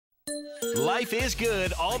Life is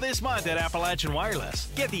good all this month at Appalachian Wireless.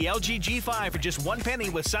 Get the LG G5 for just 1 penny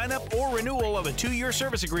with sign-up or renewal of a 2-year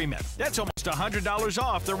service agreement. That's almost $100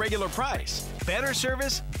 off the regular price. Better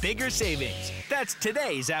service, bigger savings. That's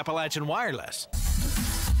today's Appalachian Wireless.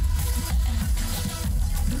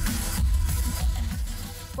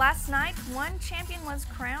 Last night, one champion was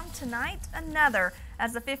crowned. Tonight, another,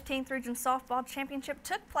 as the 15th Region Softball Championship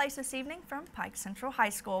took place this evening from Pike Central High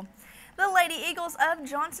School. The Lady Eagles of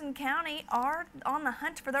Johnson County are on the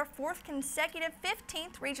hunt for their 4th consecutive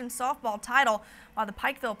 15th Region Softball title, while the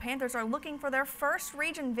Pikeville Panthers are looking for their first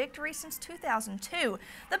region victory since 2002.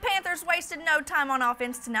 The Panthers wasted no time on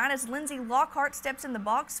offense tonight as Lindsay Lockhart steps in the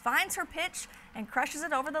box, finds her pitch, and crushes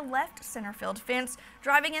it over the left center field fence,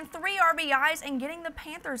 driving in 3 RBIs and getting the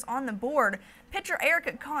Panthers on the board. Pitcher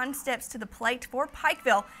Erica Kahn steps to the plate for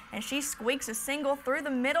Pikeville, and she squeaks a single through the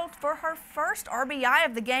middle for her first RBI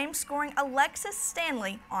of the game, scoring Alexis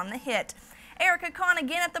Stanley on the hit. Erica Kahn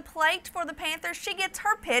again at the plate for the Panthers. She gets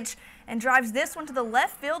her pitch and drives this one to the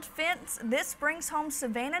left field fence. This brings home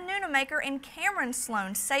Savannah Noonamaker and Cameron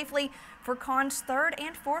Sloan safely for Kahn's 3rd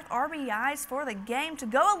and 4th RBIs for the game to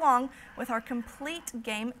go along with our complete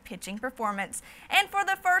game pitching performance. And for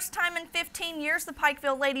the first time in 15 years, the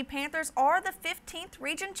Pikeville Lady Panthers are the 15th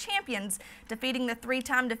Region champions, defeating the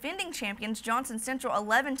 3-time defending champions Johnson Central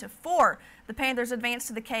 11-4. The Panthers advance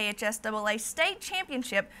to the KHSAA State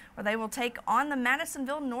Championship, where they will take on the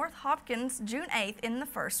Madisonville North Hopkins June 8th in the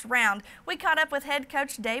first round. We caught up with head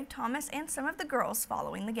coach Dave Thomas and some of the girls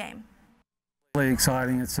following the game. Really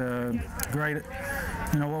exciting. It's great,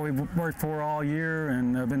 what we've worked for all year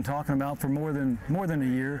and been talking about for more than a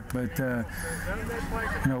year. But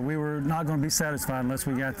we were not going to be satisfied unless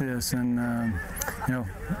we got this. And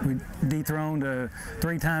we dethroned a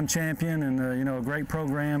 3-time champion and a great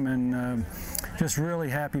program, and just really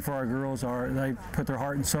happy for our girls. They put their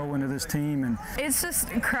heart and soul into this team, and it's just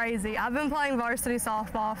crazy. I've been playing varsity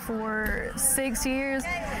softball for 6 years,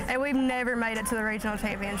 and we've never made it to the regional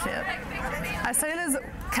championship. As soon as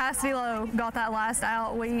Cassidy Lowe got that last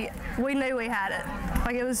out, we knew we had it.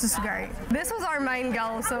 Like, it was just great. This was our main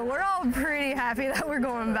goal, so we're all pretty happy that we're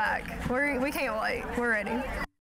going back. We can't wait. We're ready.